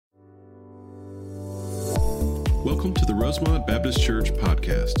Welcome to the Rosemont Baptist Church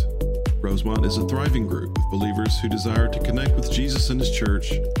podcast. Rosemont is a thriving group of believers who desire to connect with Jesus and His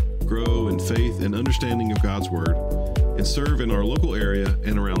church, grow in faith and understanding of God's Word, and serve in our local area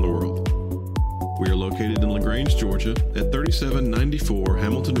and around the world. We are located in LaGrange, Georgia at 3794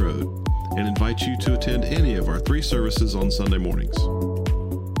 Hamilton Road and invite you to attend any of our 3 services on Sunday mornings.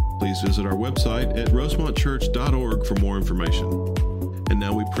 Please visit our website at rosemontchurch.org for more information. And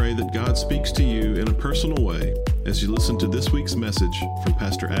now we pray that God speaks to you in a personal way as you listen to this week's message from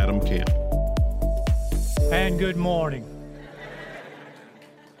Pastor Adam Camp. And good morning.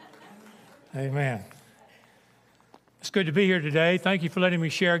 Amen. It's good to be here today. Thank you for letting me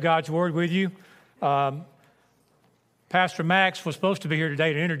share God's Word with you. Pastor Max was supposed to be here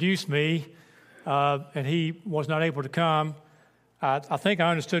today to introduce me, and he was not able to come. I think I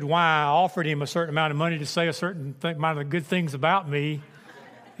understood why. I offered him a certain amount of money to say a certain amount of good things about me,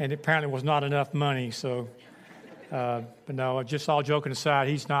 and it apparently was not enough money. So, but no, just all joking aside,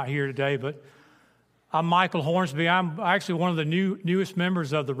 he's not here today. But I'm Michael Hornsby. I'm actually one of the newest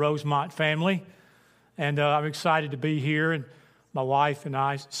members of the Rosemont family, and I'm excited to be here. And my wife and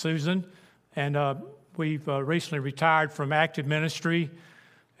I, Susan, and we've recently retired from active ministry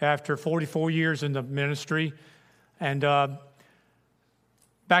after 44 years in the ministry. And back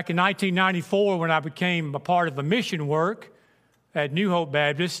in 1994, when I became a part of the mission work at New Hope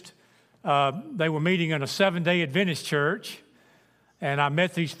Baptist, they were meeting in a 7-day Adventist church. And I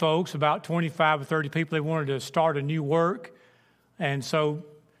met these folks, about 25 or 30 people. They wanted to start a new work. And so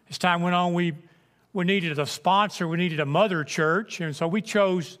as time went on, we needed a sponsor. We needed a mother church. And so we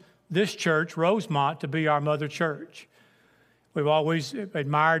chose this church, Rosemont, to be our mother church. We've always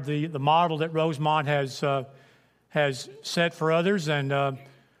admired the model that Rosemont has set for others. And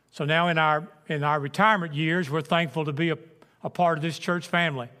so now in our retirement years, we're thankful to be a part of this church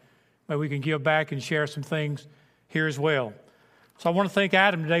family, where we can give back and share some things here as well. So I want to thank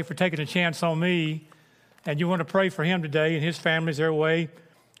Adam today for taking a chance on me, and you want to pray for him today and his family's their way.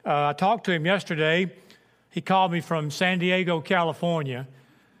 I talked to him yesterday. He called me from San Diego, California,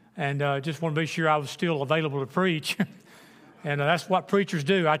 and just want to be sure I was still available to preach. And that's what preachers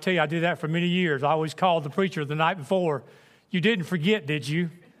do. I tell you, I did that for many years. I always called the preacher the night before. You didn't forget, did you?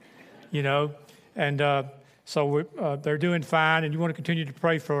 You know, and so they're doing fine, and you want to continue to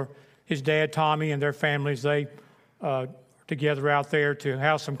pray for his dad, Tommy, and their families. They are together out there to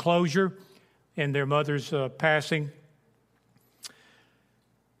have some closure in their mother's passing.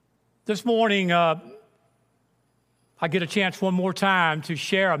 This morning, I get a chance one more time to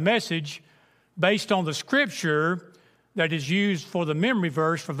share a message based on the scripture that is used for the memory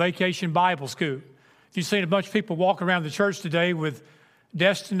verse for Vacation Bible School. If you've seen a bunch of people walk around the church today with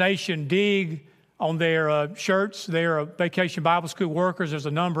Destination Dig on their shirts, they're Vacation Bible School workers. There's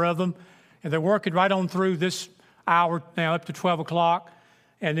a number of them, and they're working right on through this hour now up to 12 o'clock,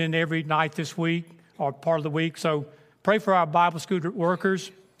 and then every night this week or part of the week. So pray for our Bible school workers.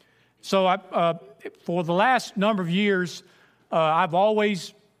 So for the last number of years, I've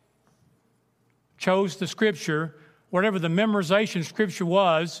always chose the scripture, whatever the memorization scripture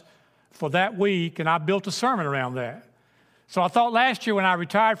was for that week, and I built a sermon around that. So I thought last year when I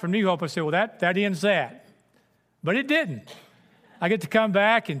retired from New Hope, I said, well, that ends that. But it didn't. I get to come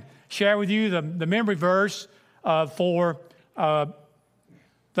back and share with you the memory verse for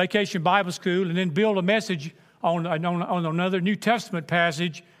Vacation Bible School, and then build a message on another New Testament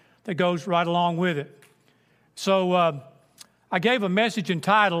passage that goes right along with it. So I gave a message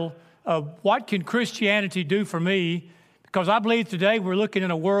entitled, What Can Christianity Do for Me? Because I believe today we're looking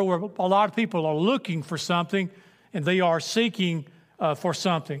in a world where a lot of people are looking for something, and they are seeking for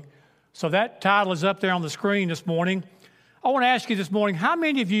something. So that title is up there on the screen this morning. I want to ask you this morning, how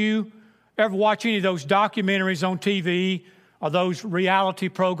many of you ever watch any of those documentaries on TV or those reality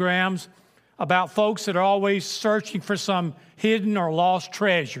programs about folks that are always searching for some hidden or lost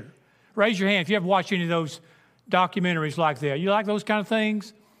treasure? Raise your hand if you ever watch any of those documentaries like that. You like those kind of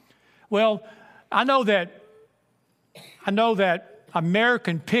things? Well, I know that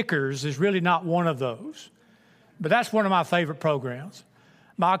American Pickers is really not one of those. But that's one of my favorite programs.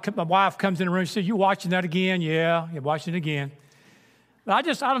 My wife comes in the room and says, you watching that again? Yeah, you're watching it again. But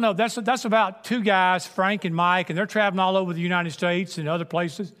I don't know. That's about 2 guys, Frank and Mike, and they're traveling all over the United States and other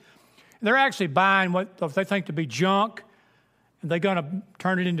places. They're actually buying what they think to be junk, and they're going to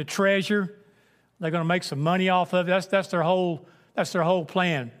turn it into treasure. They're going to make some money off of it. That's their whole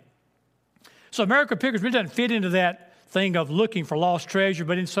plan. So American Pickers really doesn't fit into that thing of looking for lost treasure,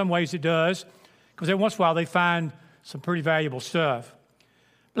 but in some ways it does, because every once in a while they find some pretty valuable stuff.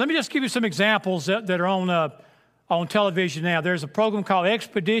 But let me just give you some examples that are on television now. There's a program called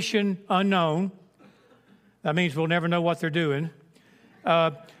Expedition Unknown. That means we'll never know what they're doing.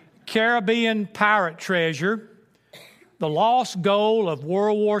 Caribbean pirate treasure, the lost gold of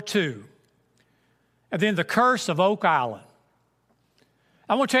World War II, and then the curse of Oak Island.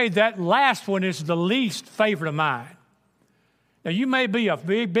 I want to tell you that last one is the least favorite of mine. Now, you may be a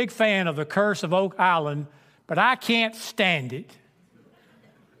big fan of the curse of Oak Island, but I can't stand it.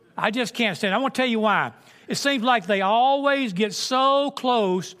 I just can't stand it. I want to tell you why. It seems like they always get so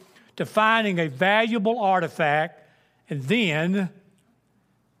close to finding a valuable artifact, and then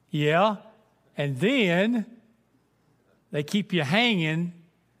they keep you hanging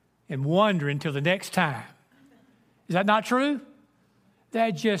and wondering till the next time. Is that not true?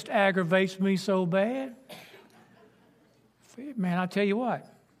 That just aggravates me so bad. Man, I tell you what,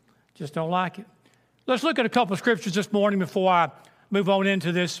 just don't like it. Let's look at a couple of scriptures this morning before I move on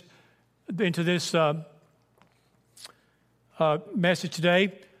into this message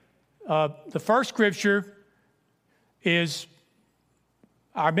today. The first scripture is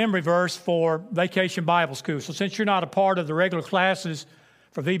our memory verse for Vacation Bible School. So since you're not a part of the regular classes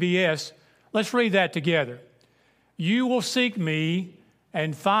for VBS, let's read that together. You will seek me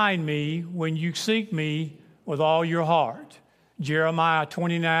and find me when you seek me with all your heart. Jeremiah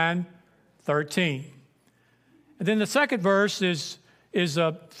 29:13. And then the second verse is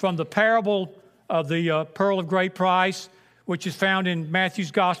from the parable of the pearl of great price, which is found in Matthew's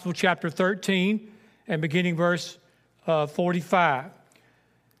Gospel, chapter 13, and beginning verse 45.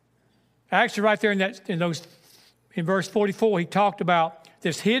 Actually, right there in verse 44, he talked about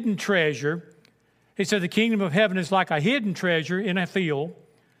this hidden treasure. He said the kingdom of heaven is like a hidden treasure in a field.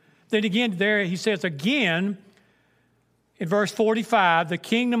 Then again, there he says again in verse 45, the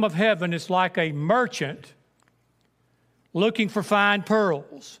kingdom of heaven is like a merchant looking for fine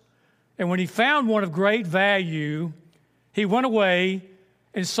pearls. And when he found one of great value, he went away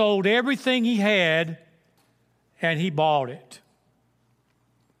and sold everything he had, and he bought it.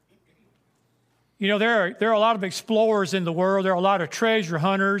 You know, there are a lot of explorers in the world. There are a lot of treasure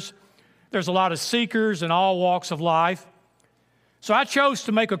hunters. There's a lot of seekers in all walks of life. So I chose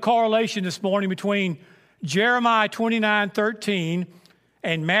to make a correlation this morning between Jeremiah 29:13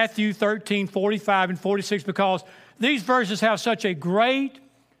 and Matthew 13:45 and 46 because these verses have such a great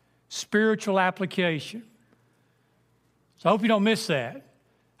spiritual application. So I hope you don't miss that.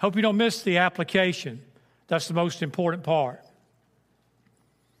 Hope you don't miss the application. That's the most important part.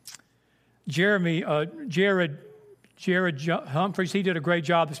 Jared Humphreys, he did a great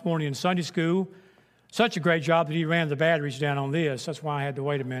job this morning in Sunday school. Such a great job that he ran the batteries down on this. That's why I had to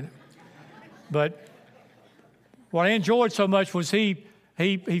wait a minute. But what I enjoyed so much was he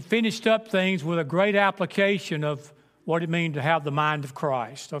finished up things with a great application of what it means to have the mind of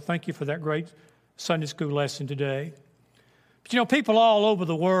Christ. So thank you for that great Sunday school lesson today. But you know, people all over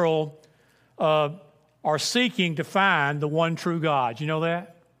the world are seeking to find the one true God. You know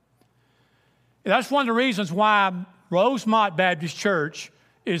that? That's one of the reasons why Rosemont Baptist Church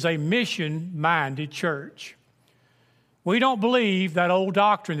is a mission-minded church. We don't believe that old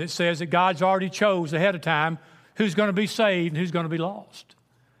doctrine that says that God's already chose ahead of time who's going to be saved and who's going to be lost.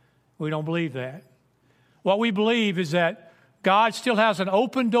 We don't believe that. What we believe is that God still has an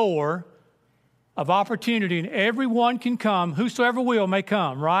open door of opportunity and everyone can come, whosoever will may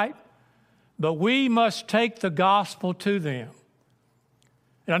come, right? But we must take the gospel to them.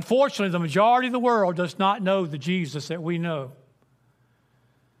 And unfortunately, the majority of the world does not know the Jesus that we know.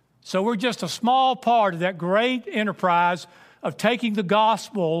 So we're just a small part of that great enterprise of taking the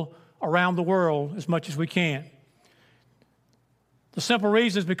gospel around the world as much as we can. The simple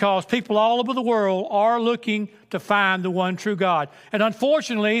reason is because people all over the world are looking to find the one true God. And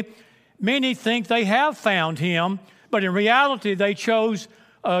unfortunately, many think they have found him, but in reality, they chose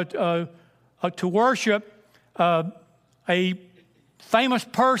to worship a famous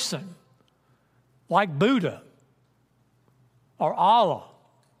person like Buddha or Allah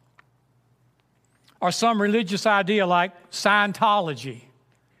or some religious idea like Scientology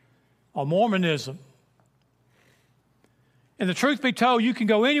or Mormonism. And the truth be told, you can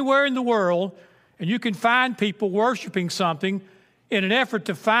go anywhere in the world and you can find people worshiping something in an effort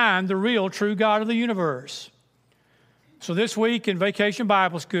to find the real true God of the universe. So this week in Vacation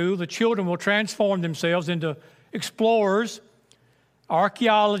Bible School, the children will transform themselves into explorers,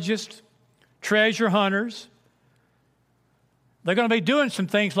 archaeologists, treasure hunters. They're going to be doing some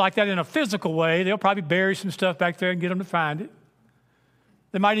things like that in a physical way. They'll probably bury some stuff back there and get them to find it.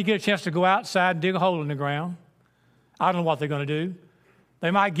 They might even get a chance to go outside and dig a hole in the ground. I don't know what they're going to do. They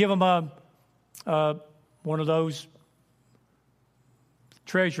might give them one of those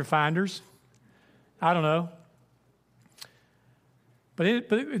treasure finders. I don't know. But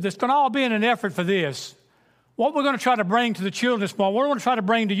it's going to all be in an effort for this. what we're going to try to bring to the children this morning, what we're going to try to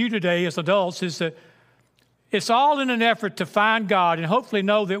bring to you today as adults is that it's all in an effort to find God and hopefully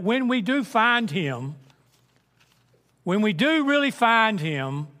know that when we do find Him, when we do really find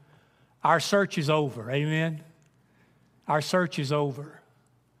Him, our search is over. Amen? Our search is over.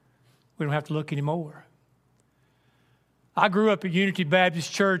 We don't have to look anymore. I grew up at Unity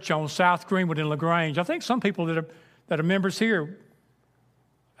Baptist Church on South Greenwood in LaGrange. I think some people that are members here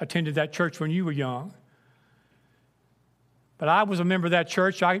attended that church when you were young. But I was a member of that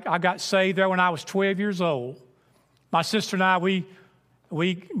church. I got saved there when I was 12 years old. My sister and I,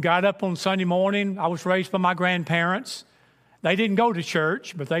 we got up on Sunday morning. I was raised by my grandparents. They didn't go to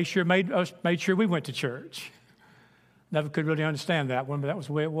church, but they sure made sure we went to church. Never could really understand that one, but that was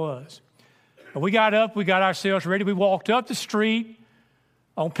the way it was. But we got up, we got ourselves ready. We walked up the street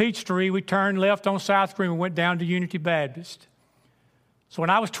on Peachtree. We turned left on South Green and went down to Unity Baptist. So when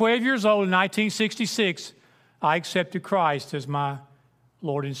I was 12 years old in 1966, I accepted Christ as my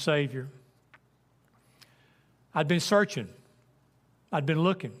Lord and Savior. I'd been searching. I'd been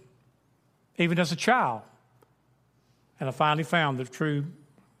looking, even as a child. And I finally found the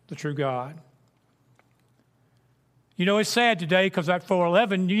true God. You know, it's sad today because for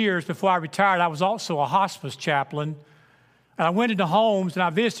 11 years before I retired, I was also a hospice chaplain. And I went into homes and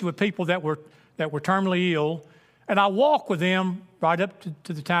I visited with people that were terminally ill. And I walked with them right up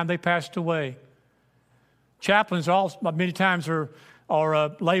to the time they passed away. Chaplains many times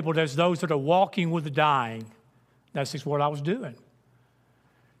are labeled as those that are walking with the dying. That's just what I was doing.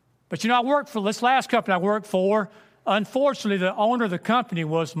 But, you know, I worked for this last company I worked for. Unfortunately, the owner of the company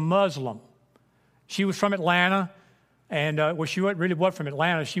was Muslim. She was from Atlanta, and she really wasn't from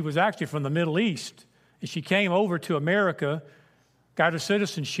Atlanta. She was actually from the Middle East. And she came over to America, got her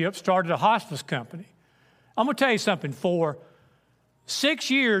citizenship, started a hospice company. I'm going to tell you something. For 6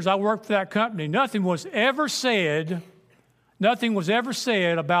 years I worked for that company. Nothing was ever said about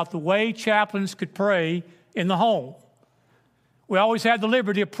the way chaplains could pray in the home. We always had the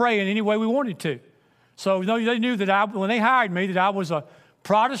liberty of praying any way we wanted to. So they knew that when they hired me, that I was a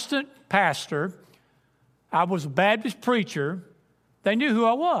Protestant pastor. I was a Baptist preacher. They knew who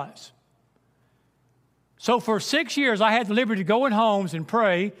I was. So for 6 years, I had the liberty to go in homes and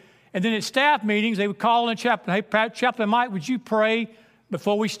pray. And then at staff meetings, they would call in chaplain, "Hey, Chaplain Mike, would you pray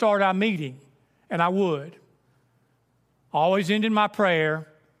before we start our meeting?" And I would. Always ended my prayer,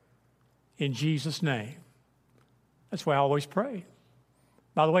 "In Jesus' name." That's why I always prayed.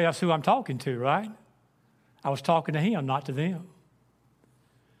 By the way, that's who I'm talking to, right? I was talking to Him, not to them.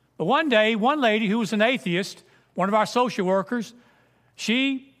 But one day, one lady who was an atheist, one of our social workers,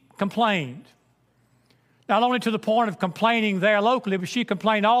 she complained. Not only to the point of complaining there locally, but she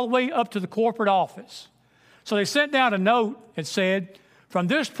complained all the way up to the corporate office. So they sent down a note and said, "From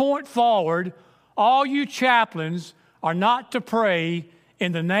this point forward, all you chaplains are not to pray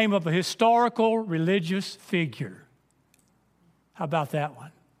in the name of a historical religious figure." How about that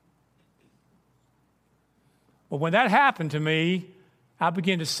one? Well, when that happened to me, I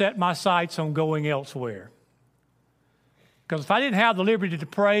began to set my sights on going elsewhere. Because if I didn't have the liberty to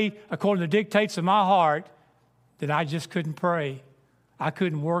pray according to the dictates of my heart, then I just couldn't pray. I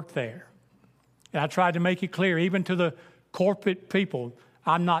couldn't work there. And I tried to make it clear, even to the corporate people,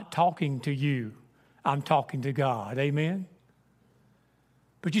 I'm not talking to you. I'm talking to God. Amen?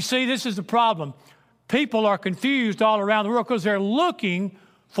 But you see, this is the problem. People are confused all around the world because they're looking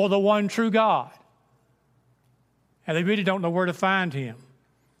for the one true God. And they really don't know where to find Him.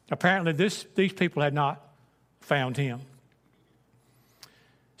 Apparently, these people had not found Him.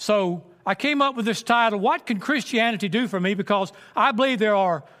 So I came up with this title, "What Can Christianity Do for Me?" Because I believe there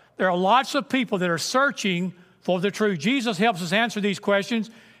are lots of people that are searching for the truth. Jesus helps us answer these questions.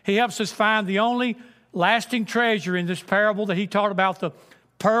 He helps us find the only lasting treasure in this parable that He taught about, the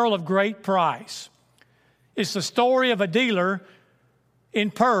pearl of great price. It's the story of a dealer in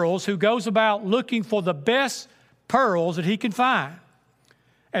pearls who goes about looking for the best pearls that he can find.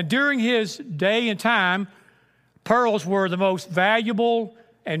 And during his day and time, pearls were the most valuable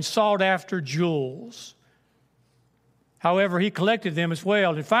and sought after jewels. However, he collected them as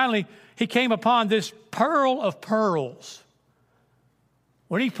well. And finally, he came upon this pearl of pearls.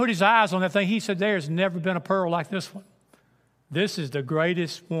 When he put his eyes on that thing, he said, "There's never been a pearl like this one. This is the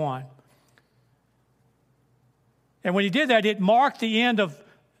greatest one." And when he did that, it marked the end of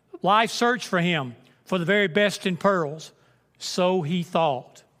life's search for him, for the very best in pearls. So he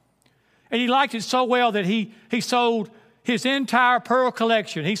thought. And he liked it so well that he sold his entire pearl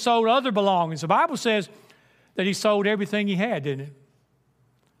collection. He sold other belongings. The Bible says that he sold everything he had, didn't it?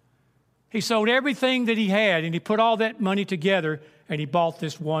 He sold everything that he had, and he put all that money together, and he bought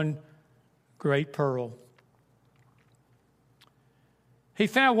this one great pearl. He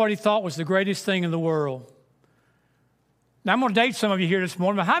found what he thought was the greatest thing in the world. Now, I'm going to date some of you here this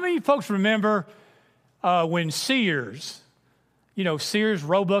morning, but how many folks remember when Sears, Sears,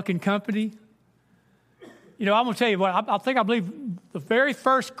 Roebuck and Company? I'm going to tell you what, I believe the very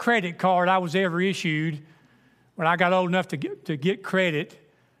first credit card I was ever issued when I got old enough to get credit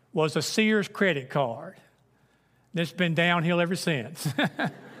was a Sears credit card. And it's been downhill ever since.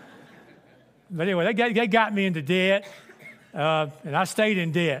 But anyway, they got me into debt, and I stayed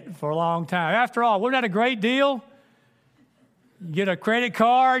in debt for a long time. After all, wasn't that a great deal? You get a credit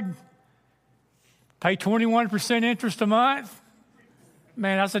card, pay 21% interest a month.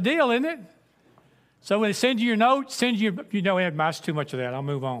 Man, that's a deal, isn't it? So when they send you your note, that's too much of that. I'll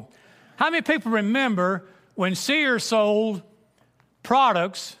move on. How many people remember when Sears sold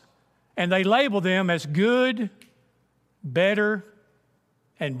products and they labeled them as good, better,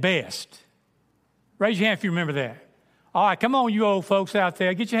 and best? Raise your hand if you remember that. All right, come on, you old folks out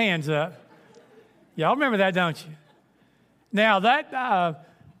there. Get your hands up. Y'all remember that, don't you? Now,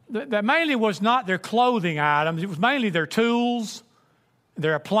 that mainly was not their clothing items. It was mainly their tools,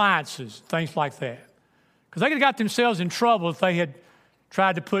 their appliances, things like that. Because they could have got themselves in trouble if they had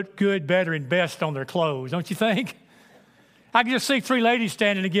tried to put good, better, and best on their clothes, don't you think? I could just see three ladies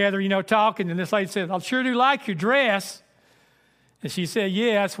standing together, talking, and this lady said, I sure do like your dress. And she said,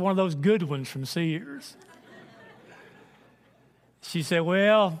 yeah, it's one of those good ones from Sears. She said,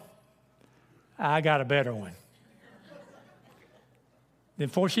 well, I got a better one. Then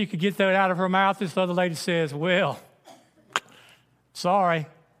before she could get that out of her mouth, this other lady says, well, sorry,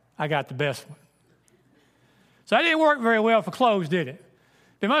 I got the best one. So that didn't work very well for clothes, did it?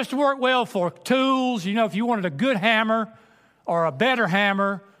 It must have worked well for tools, if you wanted a good hammer or a better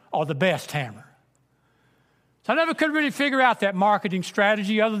hammer or the best hammer. So I never could really figure out that marketing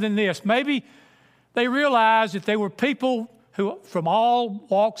strategy other than this. Maybe they realized that they were people who, from all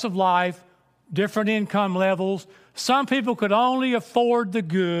walks of life, different income levels, some people could only afford the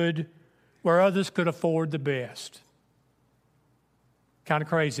good where others could afford the best. Kind of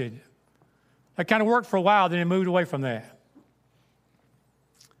crazy, isn't it? That kind of worked for a while, then it moved away from that.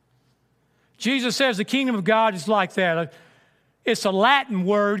 Jesus says the kingdom of God is like that. It's a Latin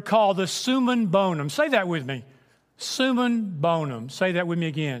word called the summum bonum. Say that with me. Summum bonum. Say that with me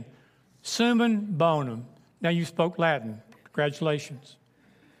again. Summum bonum. Now you spoke Latin. Congratulations.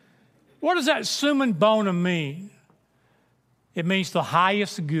 What does that summum bonum mean? It means the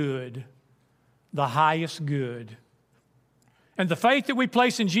highest good. The highest good. And the faith that we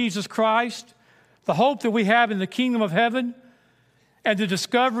place in Jesus Christ, the hope that we have in the kingdom of heaven, and the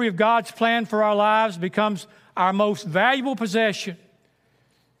discovery of God's plan for our lives becomes our most valuable possession.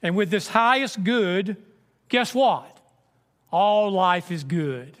 And with this highest good, guess what? All life is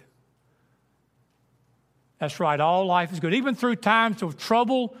good. That's right, all life is good. Even through times of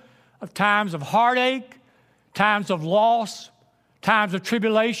trouble, of times of heartache, times of loss, times of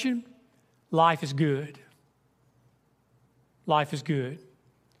tribulation, life is good. Life is good.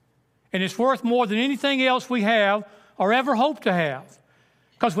 And it's worth more than anything else we have or ever hope to have.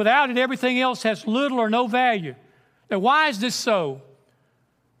 Because without it, everything else has little or no value. Now, why is this so?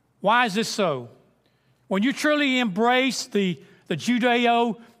 Why is this so? When you truly embrace the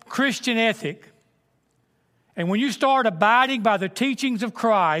Judeo-Christian ethic, and when you start abiding by the teachings of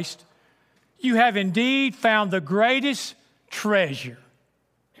Christ, you have indeed found the greatest treasure.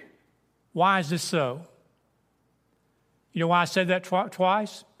 Why is this so? You know why I said that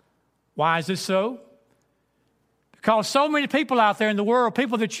twice? Why is this so? Because so many people out there in the world,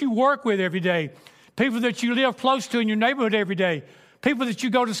 people that you work with every day, people that you live close to in your neighborhood every day, people that you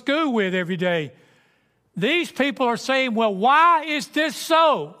go to school with every day, these people are saying, well, why is this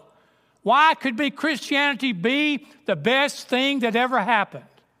so? Why could Christianity be the best thing that ever happened?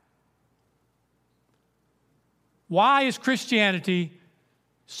 Why is Christianity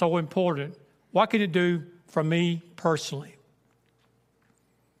so important? What can it do for me personally?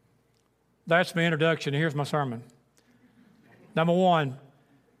 That's my introduction. Here's my sermon. Number one,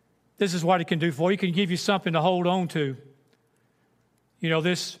 this is what it can do for you. It can give you something to hold on to.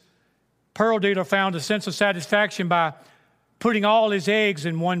 This pearl dealer found a sense of satisfaction by putting all his eggs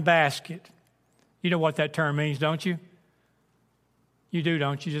in one basket. You know what that term means, don't you? You do,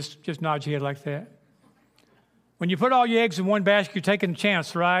 don't you? Just nod your head like that. When you put all your eggs in one basket, you're taking a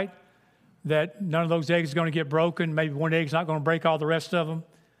chance, right? That none of those eggs is going to get broken. Maybe one egg's not going to break all the rest of them.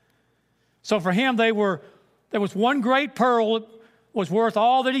 So for him, there was one great pearl that was worth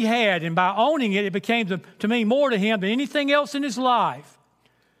all that he had. And by owning it, it became, to me, more to him than anything else in his life.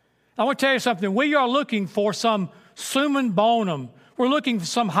 I want to tell you something. We are looking for some summum bonum. We're looking for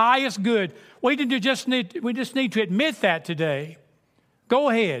some highest good. We just need to admit that today. Go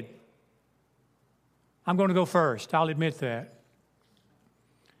ahead. I'm going to go first. I'll admit that.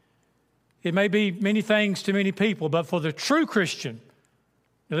 It may be many things to many people, but for the true Christian,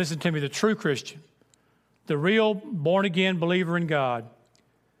 now listen to me, the true Christian, the real born-again believer in God,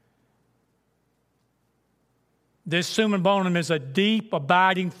 this summum bonum is a deep,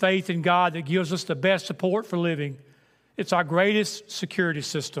 abiding faith in God that gives us the best support for living. It's our greatest security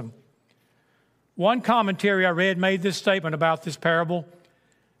system. One commentary I read made this statement about this parable,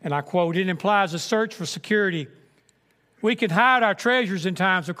 and I quote, "It implies a search for security. We can hide our treasures in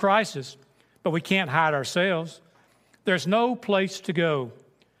times of crisis, but we can't hide ourselves. There's no place to go.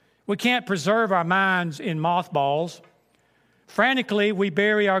 We can't preserve our minds in mothballs. Frantically, we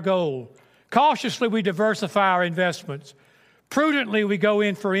bury our gold. Cautiously, we diversify our investments. Prudently, we go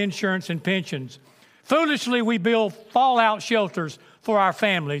in for insurance and pensions. Foolishly, we build fallout shelters for our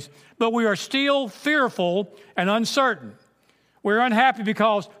families, but we are still fearful and uncertain. We're unhappy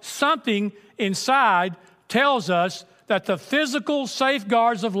because something inside tells us that the physical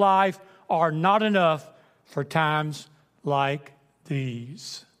safeguards of life are not enough for times like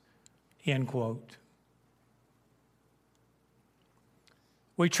these." End quote.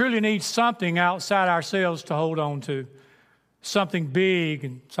 We truly need something outside ourselves to hold on to, something big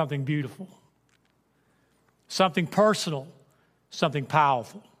and something beautiful, something personal, something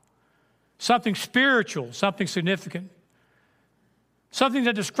powerful, something spiritual, something significant, something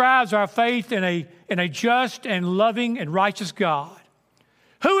that describes our faith in a just and loving and righteous God.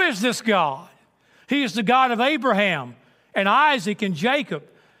 Who is this God? He is the God of Abraham and Isaac and Jacob.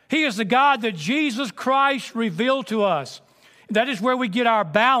 He is the God that Jesus Christ revealed to us. That is where we get our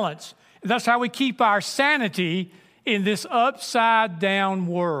balance. That's how we keep our sanity in this upside-down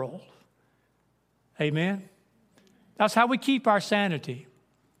world. Amen? That's how we keep our sanity.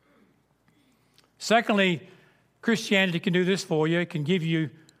 Secondly, Christianity can do this for you. It can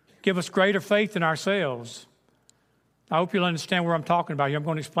give us greater faith in ourselves. I hope you'll understand where I'm talking about here. I'm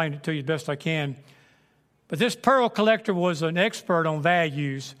going to explain it to you as best I can. But this pearl collector was an expert on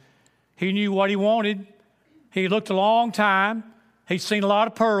values. He knew what he wanted. He looked a long time. He'd seen a lot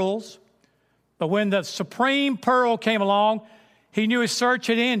of pearls. But when the supreme pearl came along, he knew his search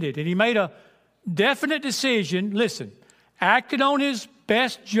had ended. And he made a definite decision. Listen, acted on his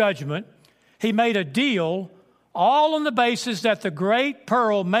best judgment. He made a deal all on the basis that the great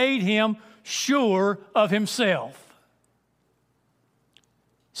pearl made him sure of himself.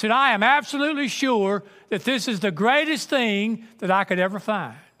 He said, I am absolutely sure that this is the greatest thing that I could ever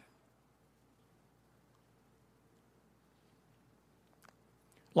find.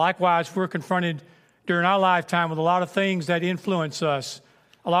 Likewise, we're confronted during our lifetime with a lot of things that influence us,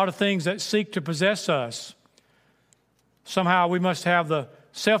 a lot of things that seek to possess us. Somehow we must have the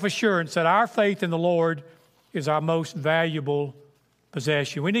self-assurance that our faith in the Lord is our most valuable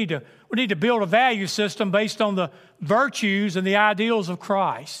possession. We need to build a value system based on the virtues and the ideals of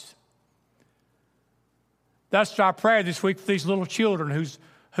Christ. That's our prayer this week for these little children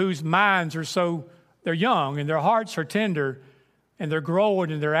whose minds are they're young and their hearts are tender and they're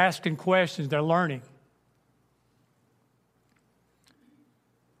growing and they're asking questions, they're learning.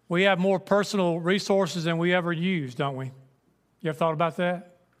 We have more personal resources than we ever use, don't we? You ever thought about that?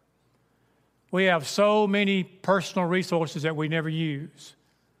 We have so many personal resources that we never use.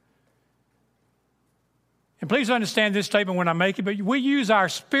 And please understand this statement when I make it, but we use our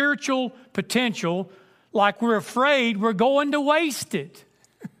spiritual potential like we're afraid we're going to waste it.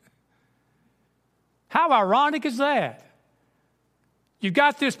 How ironic is that? You've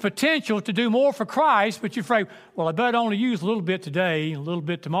got this potential to do more for Christ, but you're afraid, well, I better only use a little bit today, a little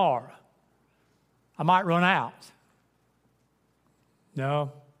bit tomorrow. I might run out.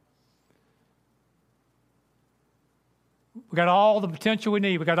 No. We got all the potential we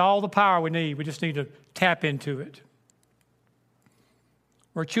need. We got all the power we need. We just need to tap into it.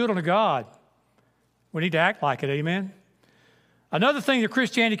 We're children of God. We need to act like it, amen? Another thing that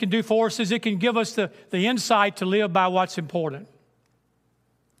Christianity can do for us is it can give us the insight to live by what's important.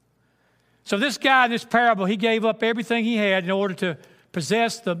 So this guy in this parable, he gave up everything he had in order to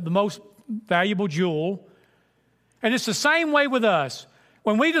possess the most valuable jewel. And it's the same way with us.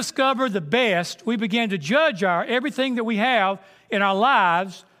 When we discover the best, we begin to judge everything that we have in our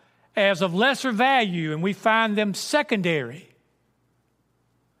lives as of lesser value, and we find them secondary.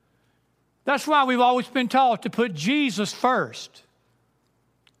 That's why we've always been taught to put Jesus first.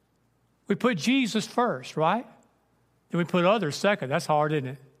 We put Jesus first, right? Then we put others second. That's hard, isn't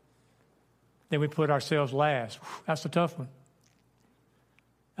it? Then we put ourselves last. That's a tough one.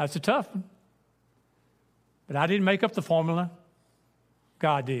 That's a tough one. But I didn't make up the formula.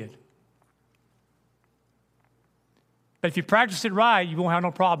 God did. But if you practice it right, you won't have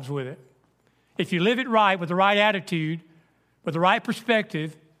no problems with it. If you live it right with the right attitude, with the right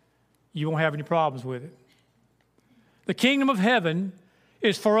perspective, you won't have any problems with it. The kingdom of heaven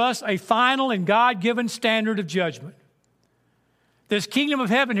is for us a final and God-given standard of judgment. This kingdom of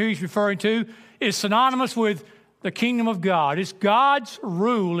heaven here he's referring to is synonymous with the kingdom of God. It's God's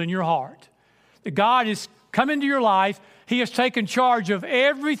rule in your heart. That God has come into your life. He has taken charge of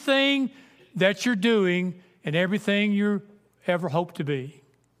everything that you're doing and everything you ever hope to be.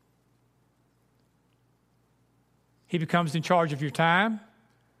 He becomes in charge of your time.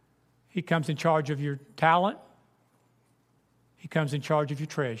 He comes in charge of your talent. He comes in charge of your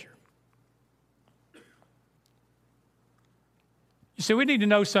treasure. You see, we need to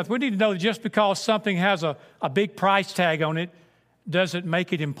know something. We need to know that just because something has a big price tag on it doesn't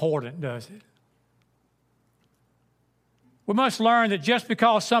make it important, does it? We must learn that just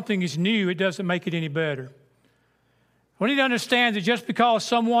because something is new, it doesn't make it any better. We need to understand that just because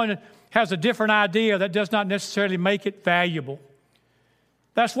someone has a different idea, that does not necessarily make it valuable.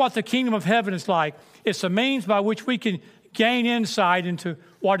 That's what the kingdom of heaven is like. It's a means by which we can gain insight into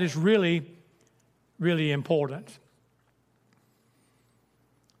what is really, really important.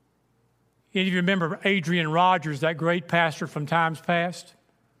 Any of you remember Adrian Rogers, that great pastor from times past?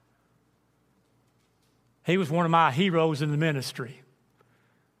 He was one of my heroes in the ministry.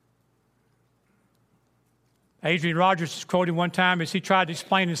 Adrian Rogers is quoted one time as he tried to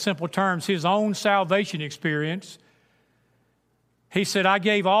explain in simple terms his own salvation experience. He said, "I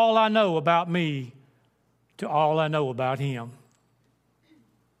gave all I know about me to all I know about him."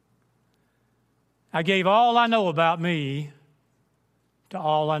 I gave all I know about me to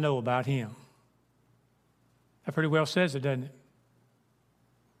all I know about him. That pretty well says it, doesn't it?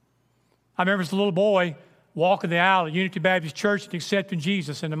 I remember as a little boy walking the aisle at Unity Baptist Church and accepting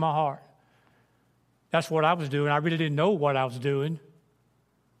Jesus into my heart. That's what I was doing. I really didn't know what I was doing,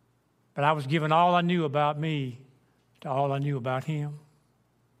 but I was giving all I knew about me to all I knew about him.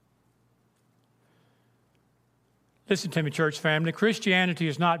 Listen to me, church family. Christianity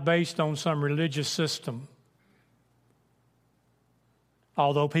is not based on some religious system,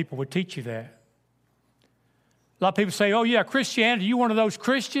 although people would teach you that. A lot of people say, "Oh yeah, Christianity, you one of those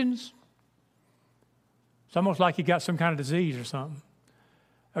Christians?" It's almost like you got some kind of disease or something.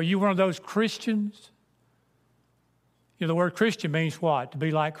 Are you one of those Christians? You know, the word Christian means what? To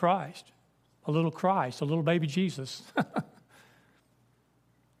be like Christ. A little baby Jesus.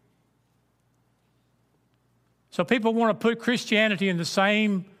 So people want to put Christianity in the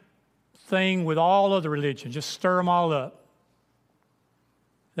same thing with all other religions, just stir them all up.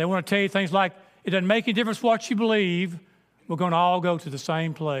 They want to tell you things like, it doesn't make any difference what you believe, we're going to all go to the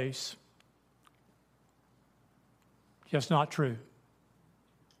same place. Just not true.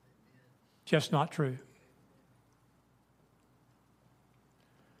 Just not true.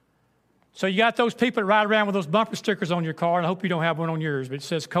 So you got those people that ride around with those bumper stickers on your car, and I hope you don't have one on yours, but it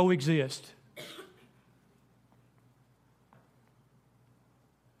says coexist.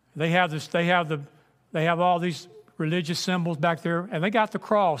 They have all these religious symbols back there, and they got the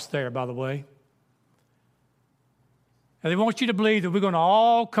cross there, by the way. And they want you to believe that we're going to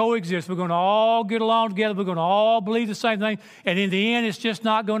all coexist. We're going to all get along together. We're going to all believe the same thing. And in the end, it's just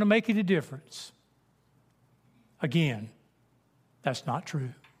not going to make any difference. Again, that's not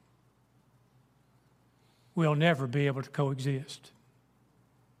true. We'll never be able to coexist.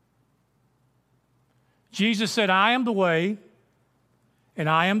 Jesus said, "I am the way, and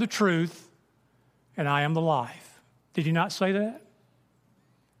I am the truth, and I am the life." Did he not say that?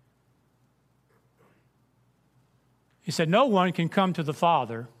 He said, "No one can come to the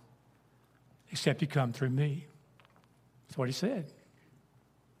Father except he come through me." That's what he said.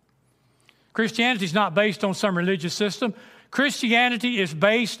 Christianity is not based on some religious system. Christianity is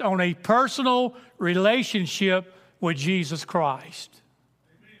based on a personal relationship with Jesus Christ.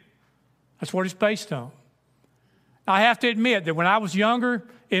 That's what it's based on. I have to admit that when I was younger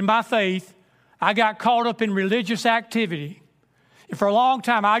in my faith, I got caught up in religious activity. And for a long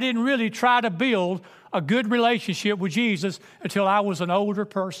time, I didn't really try to build a good relationship with Jesus until I was an older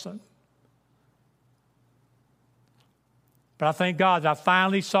person. But I thank God that I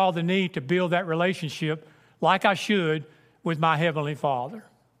finally saw the need to build that relationship like I should with my Heavenly Father.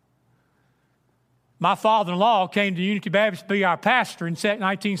 My father-in-law came to Unity Baptist to be our pastor in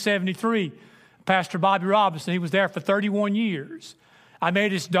 1973. Pastor Bobby Robinson. He was there for 31 years. I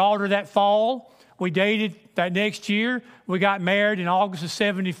met his daughter that fall. We dated that next year. We got married in August of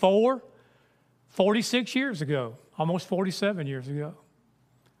 74, 46 years ago, almost 47 years ago.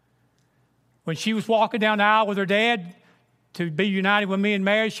 When she was walking down the aisle with her dad to be united with me in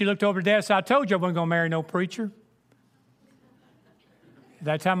marriage, she looked over at Dad and said, "I told you I wasn't going to marry no preacher." At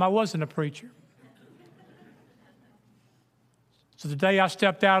that time, I wasn't a preacher. So the day I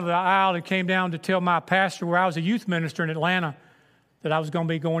stepped out of the aisle and came down to tell my pastor, where I was a youth minister in Atlanta, that I was going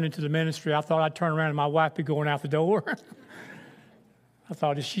to be going into the ministry, I thought I'd turn around and my wife be going out the door. I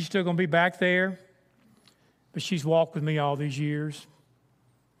thought, is she still going to be back there? But she's walked with me all these years.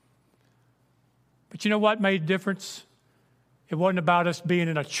 But you know what made a difference? It wasn't about us being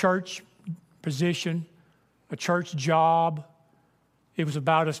in a church position, a church job. It was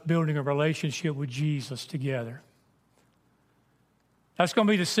about us building a relationship with Jesus together. That's going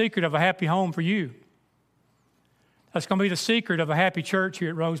to be the secret of a happy home for you. That's going to be the secret of a happy church here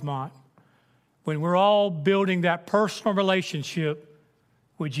at Rosemont. When we're all building that personal relationship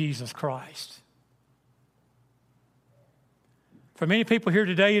with Jesus Christ. For many people here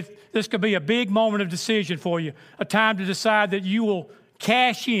today, this could be a big moment of decision for you, a time to decide that you will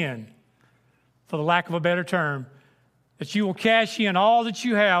cash in, for the lack of a better term, that you will cash in all that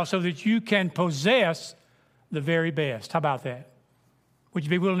you have so that you can possess the very best. How about that? Would you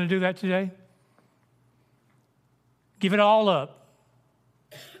be willing to do that today? Give it all up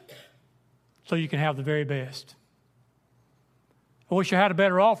so you can have the very best. I wish I had a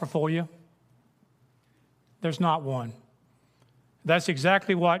better offer for you. There's not one. That's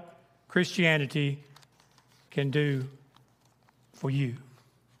exactly what Christianity can do for you.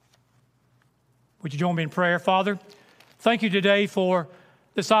 Would you join me in prayer? Father, thank you today for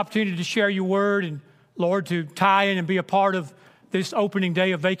this opportunity to share your word and, Lord, to tie in and be a part of this opening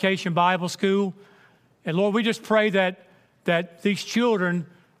day of Vacation Bible School. And, Lord, we just pray that these children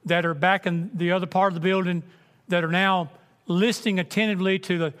that are back in the other part of the building that are now listening attentively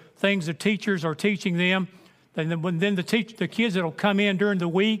to the things the teachers are teaching them, and then the kids that will come in during the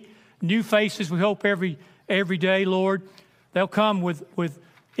week, new faces we hope every day, Lord, they'll come with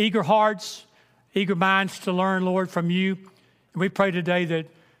eager hearts, eager minds to learn, Lord, from you. And we pray today that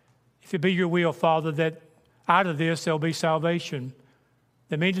if it be your will, Father, that out of this there'll be salvation.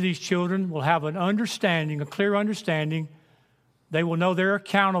 That many of these children will have an understanding, a clear understanding. They will know they're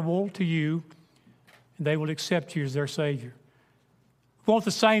accountable to you, and they will accept you as their Savior. We want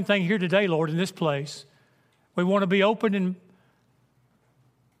the same thing here today, Lord, in this place. We want to be open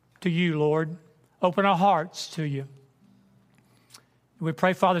to you, Lord. Open our hearts to you. And we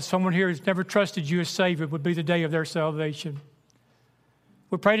pray, Father, someone here who's never trusted you as Savior would be the day of their salvation.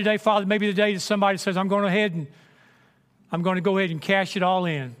 We pray today, Father, maybe the day that somebody says, I'm going to go ahead and cash it all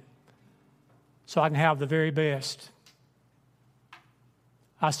in so I can have the very best.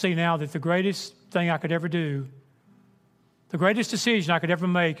 I see now that the greatest thing I could ever do, the greatest decision I could ever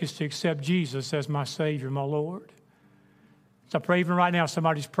make is to accept Jesus as my Savior, my Lord. So I pray even right now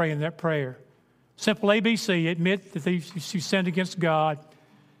somebody's praying that prayer. Simple ABC, admit that you sinned against God.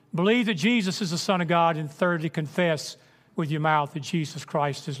 Believe that Jesus is the Son of God. And thirdly, confess with your mouth that Jesus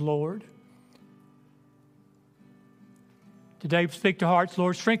Christ is Lord. Today, speak to hearts,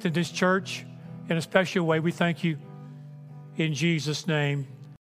 Lord. Strengthen this church in a special way. We thank you in Jesus' name.